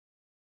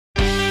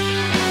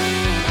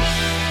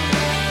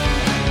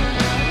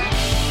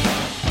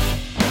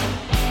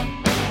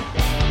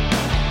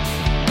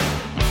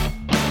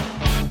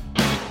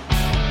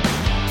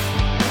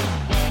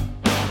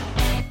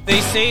They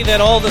say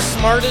that all the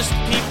smartest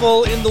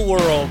people in the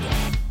world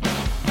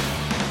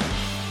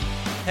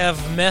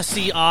have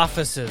messy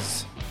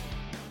offices.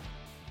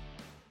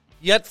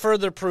 Yet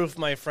further proof,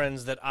 my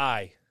friends, that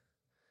I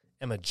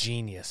am a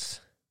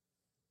genius.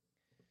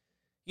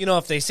 You know,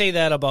 if they say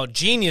that about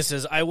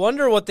geniuses, I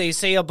wonder what they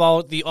say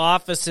about the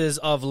offices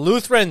of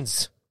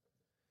Lutherans.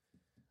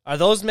 Are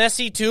those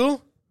messy too?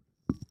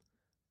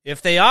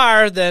 If they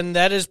are, then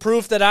that is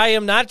proof that I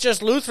am not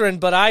just Lutheran,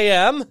 but I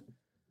am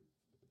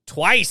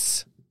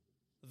twice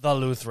the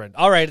Lutheran.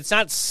 All right, it's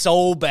not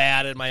so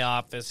bad in my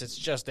office. It's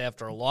just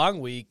after a long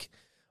week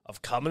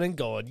of coming and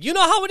going. You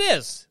know how it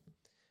is.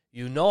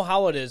 You know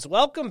how it is.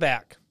 Welcome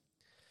back.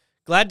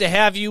 Glad to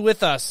have you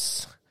with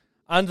us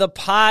on the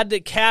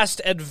podcast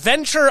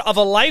adventure of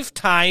a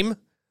lifetime.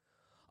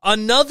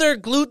 Another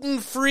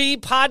gluten-free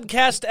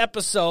podcast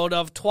episode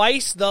of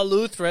Twice the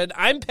Lutheran.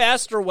 I'm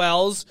Pastor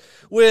Wells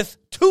with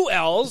two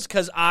L's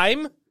because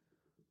I'm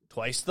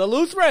twice the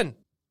Lutheran.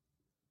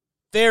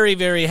 Very,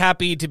 very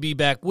happy to be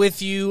back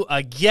with you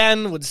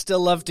again. Would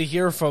still love to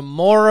hear from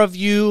more of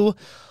you.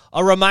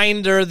 A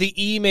reminder,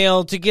 the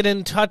email to get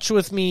in touch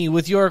with me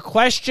with your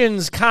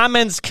questions,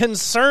 comments,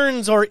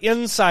 concerns, or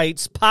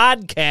insights,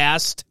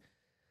 podcast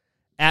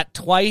at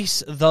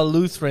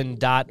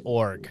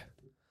twicethelutheran.org.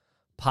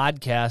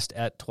 Podcast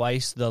at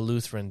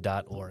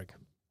twicethelutheran.org.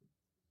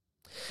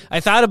 I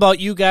thought about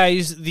you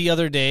guys the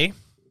other day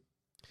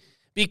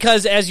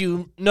because, as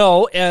you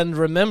know and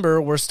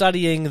remember, we're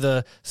studying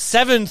the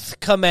seventh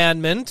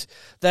commandment,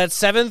 that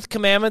seventh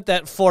commandment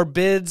that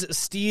forbids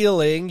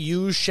stealing.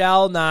 You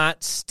shall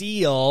not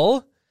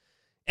steal.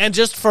 And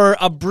just for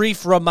a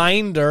brief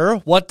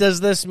reminder, what does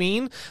this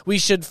mean? We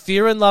should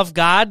fear and love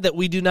God, that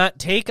we do not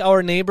take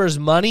our neighbor's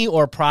money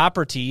or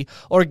property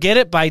or get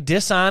it by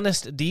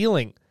dishonest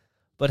dealing,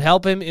 but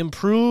help him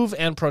improve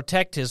and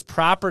protect his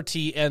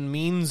property and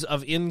means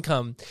of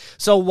income.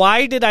 So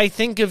why did I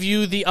think of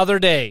you the other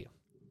day?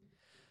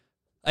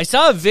 I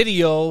saw a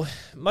video,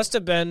 must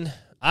have been,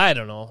 I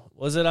don't know,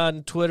 was it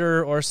on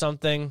Twitter or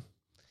something?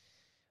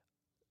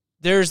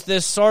 There's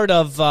this sort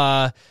of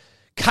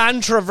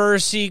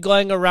controversy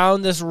going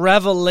around, this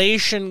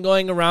revelation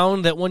going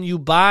around that when you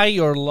buy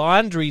your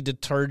laundry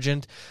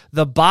detergent,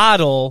 the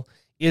bottle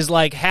is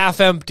like half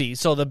empty.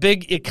 So the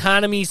big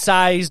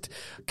economy-sized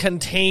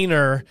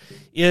container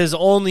is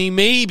only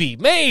maybe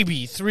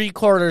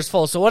 3/4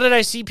 full. So what did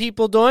I see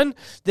people doing?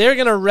 They're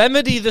going to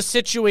remedy the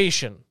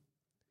situation.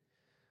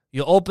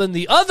 You open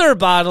the other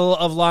bottle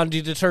of laundry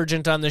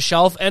detergent on the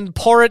shelf and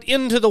pour it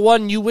into the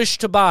one you wish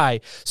to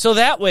buy. So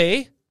that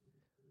way,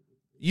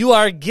 you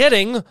are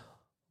getting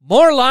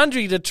more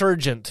laundry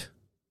detergent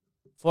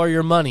for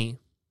your money.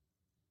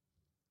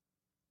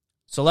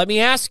 So let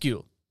me ask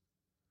you,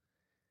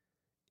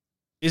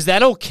 is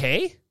that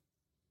okay?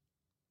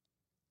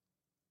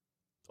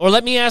 Or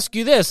let me ask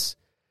you this,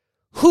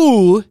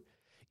 who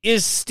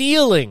is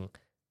stealing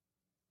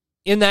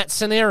in that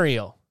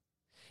scenario?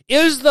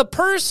 Is the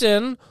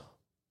person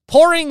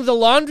pouring the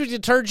laundry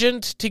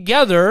detergent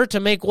together to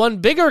make one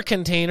bigger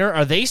container,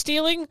 are they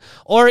stealing?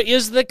 Or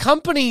is the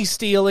company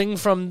stealing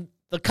from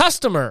the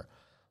customer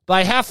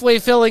by halfway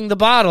filling the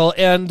bottle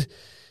and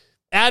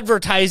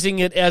advertising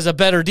it as a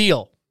better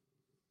deal?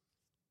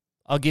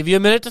 I'll give you a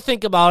minute to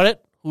think about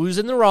it. Who's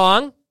in the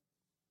wrong?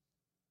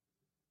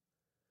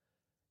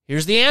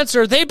 Here's the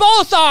answer. They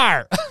both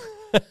are.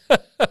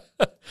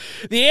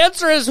 The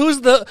answer is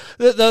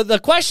the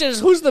question is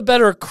who's the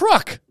better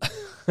crook?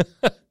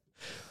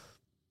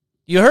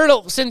 You heard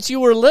it since you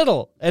were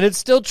little, and it's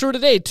still true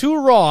today. Two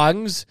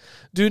wrongs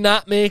do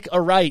not make a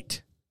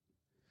right.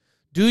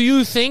 Do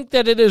you think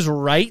that it is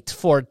right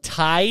for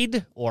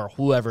Tide, or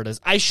whoever it is?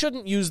 I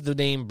shouldn't use the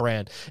name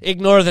brand.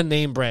 Ignore the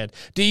name brand.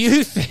 Do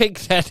you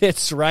think that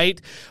it's right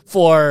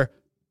for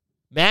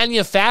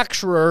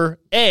manufacturer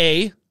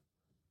A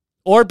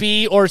or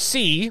B or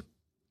C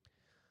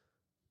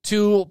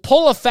to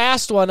pull a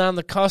fast one on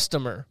the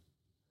customer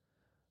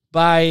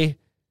by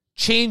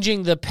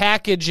changing the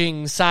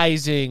packaging,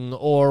 sizing,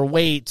 or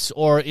weights,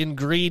 or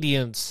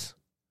ingredients?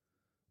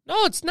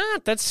 No, it's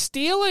not. That's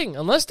stealing.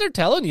 Unless they're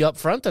telling you up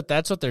front that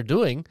that's what they're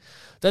doing,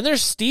 then they're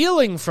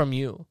stealing from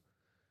you.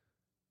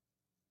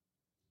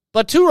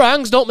 But two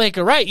wrongs don't make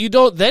a right. You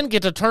don't then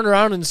get to turn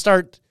around and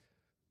start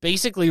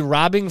basically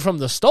robbing from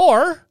the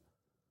store,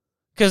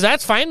 because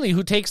that's finally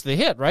who takes the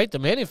hit, right? The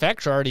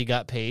manufacturer already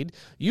got paid.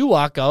 You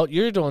walk out,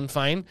 you're doing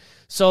fine.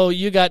 So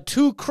you got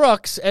two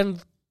crooks,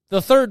 and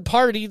the third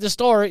party, the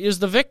store, is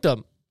the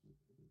victim.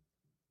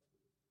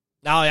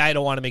 Now, I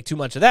don't want to make too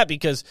much of that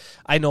because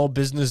I know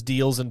business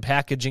deals and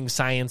packaging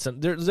science,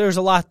 and there's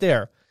a lot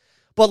there.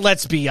 But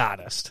let's be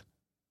honest.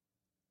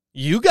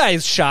 You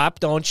guys shop,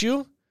 don't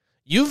you?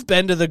 You've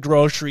been to the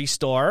grocery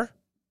store.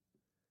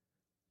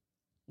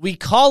 We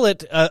call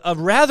it a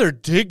rather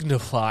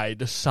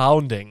dignified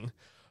sounding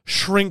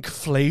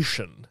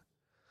shrinkflation.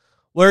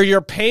 where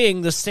you're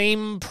paying the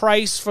same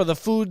price for the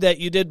food that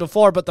you did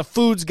before, but the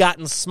food's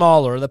gotten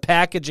smaller, the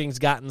packaging's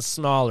gotten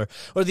smaller,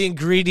 or the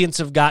ingredients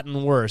have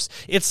gotten worse.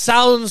 It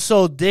sounds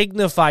so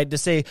dignified to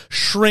say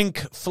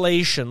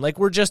shrinkflation, like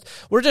we're just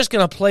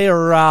going to play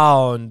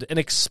around and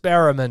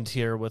experiment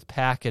here with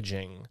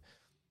packaging.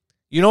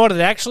 You know what it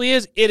actually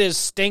is? It is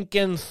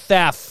stinking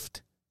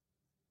theft.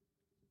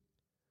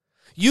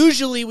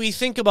 Usually we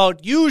think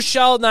about, you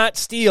shall not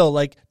steal.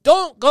 Like,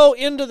 don't go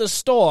into the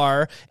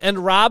store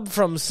and rob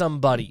from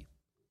somebody.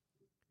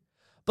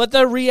 But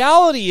the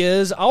reality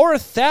is, our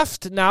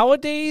theft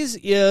nowadays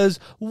is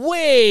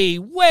way,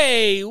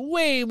 way,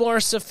 way more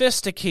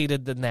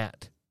sophisticated than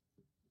that.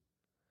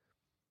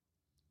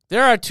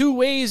 There are two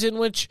ways in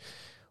which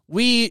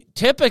we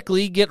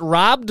typically get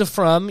robbed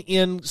from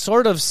in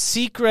sort of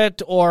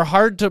secret or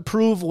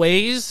hard-to-prove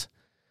ways.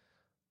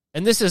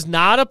 And this is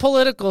not a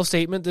political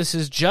statement. This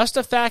is just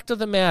a fact of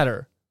the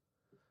matter.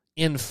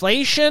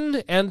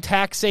 Inflation and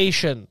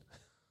taxation.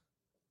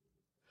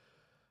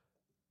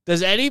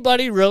 Does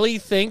anybody really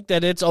think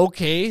that it's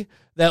okay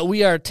that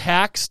we are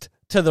taxed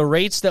to the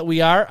rates that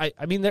we are?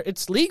 I mean,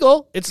 it's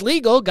legal. It's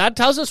legal. God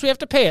tells us we have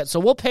to pay it, so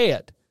we'll pay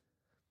it.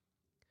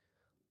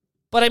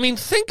 But I mean,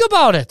 think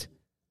about it.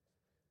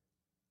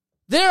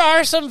 There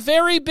are some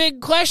very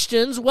big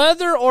questions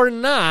whether or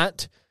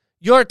not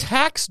your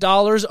tax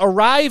dollars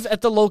arrive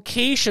at the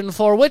location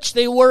for which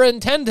they were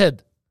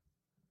intended.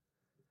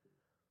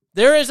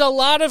 There is a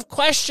lot of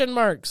question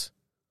marks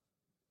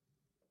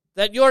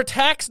that your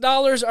tax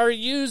dollars are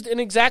used in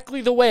exactly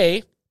the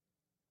way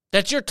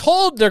that you're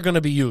told they're going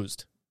to be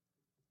used.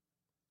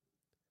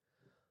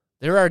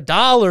 There are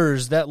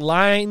dollars that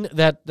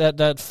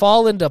that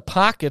fall into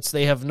pockets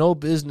they have no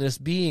business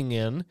being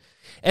in,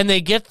 and they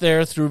get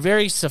there through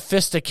very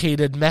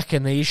sophisticated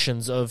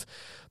machinations of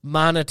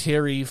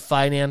monetary,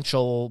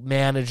 financial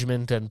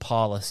management and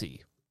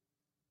policy.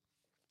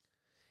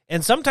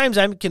 And sometimes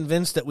I'm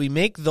convinced that we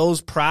make those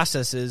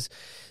processes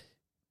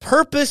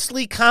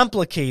purposely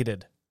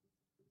complicated.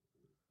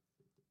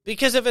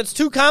 Because if it's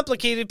too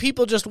complicated,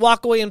 people just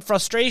walk away in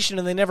frustration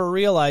and they never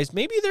realize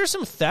maybe there's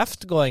some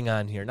theft going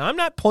on here. Now, I'm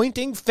not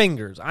pointing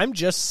fingers. I'm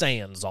just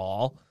saying,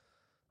 all.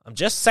 I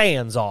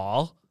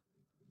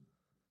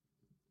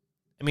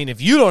mean,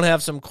 if you don't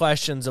have some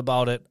questions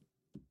about it,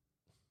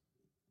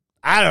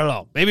 I don't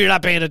know. Maybe you're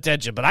not paying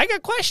attention, but I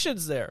got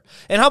questions there.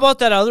 And how about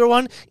that other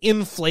one?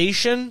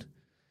 Inflation.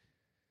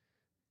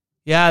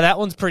 Yeah, that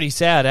one's pretty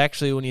sad,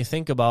 actually, when you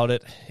think about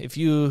it.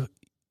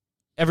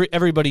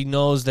 Everybody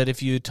knows that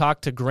if you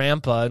talk to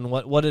Grandpa and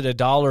what did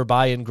 $1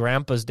 buy in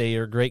Grandpa's day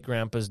or great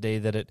Grandpa's day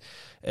that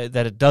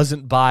it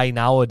doesn't buy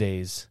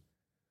nowadays.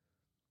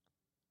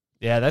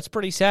 Yeah, that's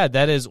pretty sad.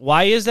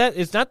 Why is that?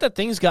 It's not that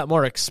things got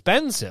more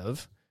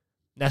expensive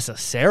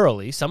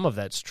necessarily. Some of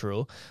that's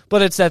true,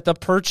 but it's that the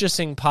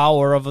purchasing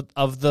power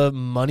of the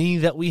money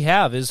that we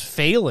have is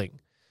failing.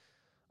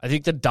 I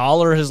think the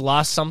dollar has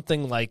lost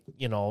something like,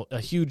 a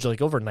huge,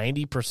 like over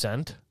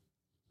 90%.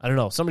 I don't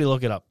know. Somebody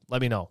look it up.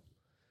 Let me know.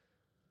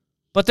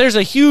 But there's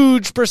a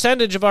huge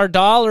percentage of our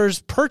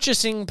dollar's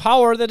purchasing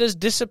power that has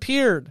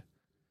disappeared.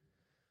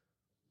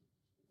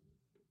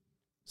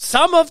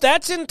 Some of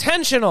that's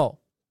intentional.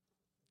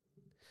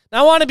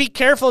 Now, I want to be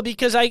careful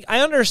because I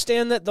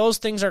understand that those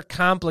things are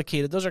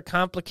complicated. Those are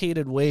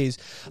complicated ways.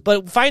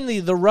 But finally,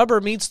 the rubber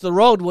meets the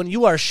road when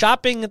you are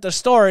shopping at the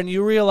store and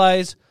you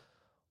realize,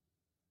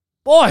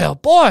 boy, oh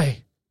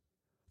boy,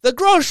 the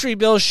grocery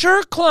bill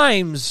sure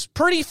climbs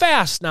pretty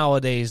fast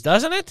nowadays,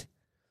 doesn't it?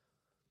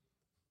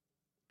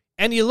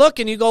 And you look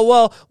and you go,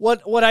 well,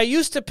 what I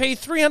used to pay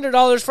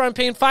 $300 for, I'm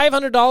paying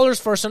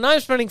 $500 for, so now I'm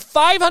spending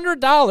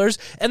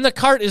 $500, and the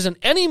cart isn't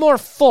any more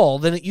full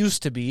than it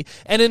used to be.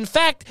 And in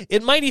fact,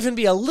 it might even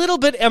be a little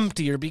bit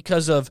emptier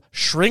because of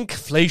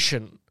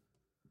shrinkflation.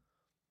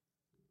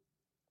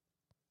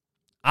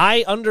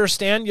 I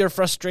understand your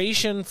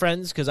frustration,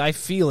 friends, because I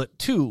feel it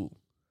too.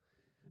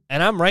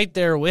 And I'm right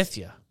there with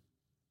you.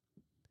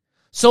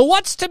 So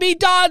what's to be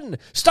done?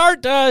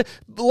 Start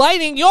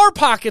lining your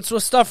pockets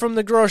with stuff from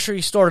the grocery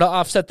store to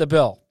offset the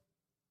bill.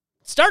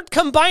 Start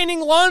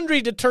combining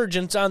laundry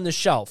detergents on the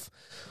shelf.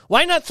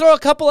 Why not throw a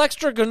couple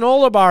extra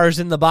granola bars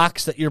in the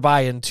box that you're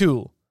buying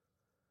too?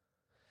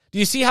 Do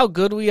you see how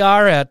good we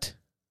are at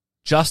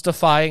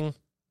justifying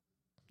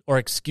or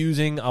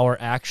excusing our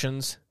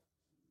actions?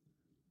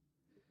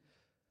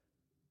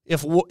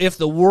 If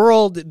the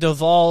world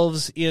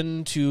devolves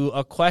into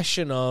a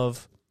question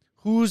of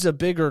who's a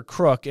bigger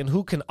crook and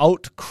who can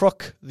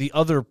out-crook the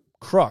other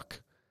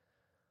crook,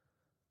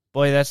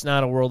 boy, that's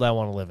not a world I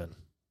want to live in.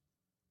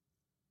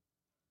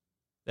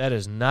 That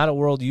is not a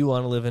world you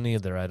want to live in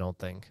either, I don't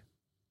think.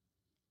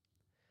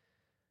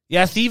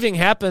 Yeah, thieving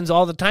happens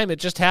all the time. It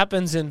just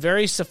happens in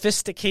very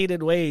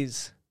sophisticated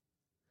ways.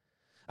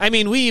 I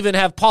mean, we even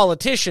have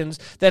politicians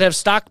that have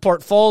stock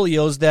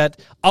portfolios that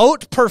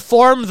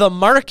outperform the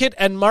market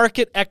and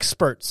market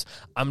experts.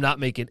 I'm not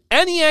making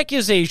any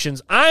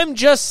accusations. I'm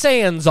just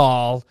saying,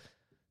 all.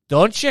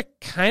 Don't you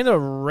kind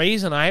of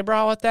raise an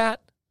eyebrow at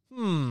that?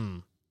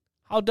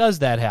 How does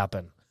that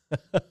happen?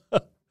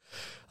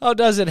 how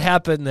does it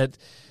happen that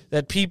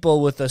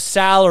people with a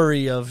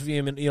salary of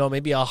maybe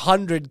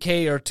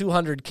 $100K or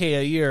 $200K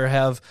a year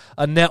have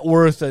a net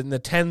worth in the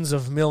tens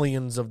of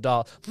millions of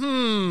dollars?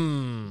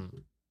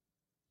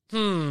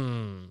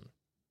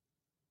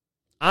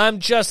 I'm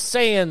just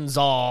saying,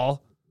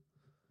 Zal.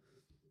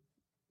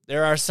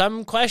 There are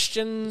some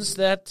questions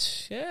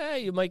that,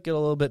 you might get a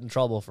little bit in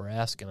trouble for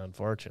asking,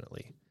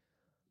 unfortunately.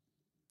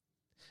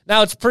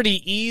 Now, it's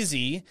pretty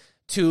easy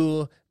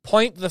to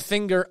point the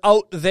finger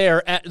out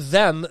there at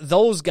them,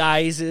 those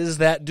guys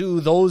that do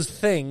those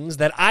things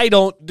that I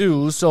don't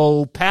do,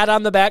 so pat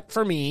on the back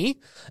for me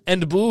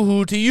and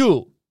boo-hoo to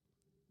you.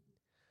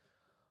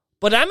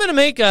 But I'm going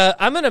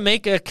to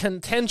make a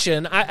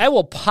contention. I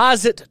will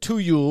posit to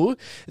you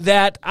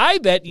that I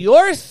bet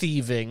your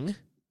thieving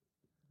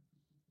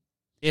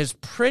is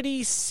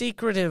pretty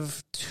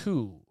secretive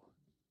too.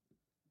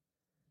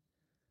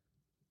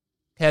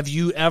 Have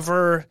you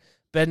ever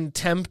been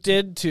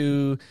tempted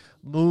to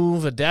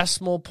move a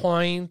decimal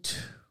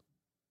point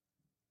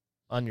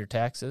on your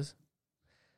taxes?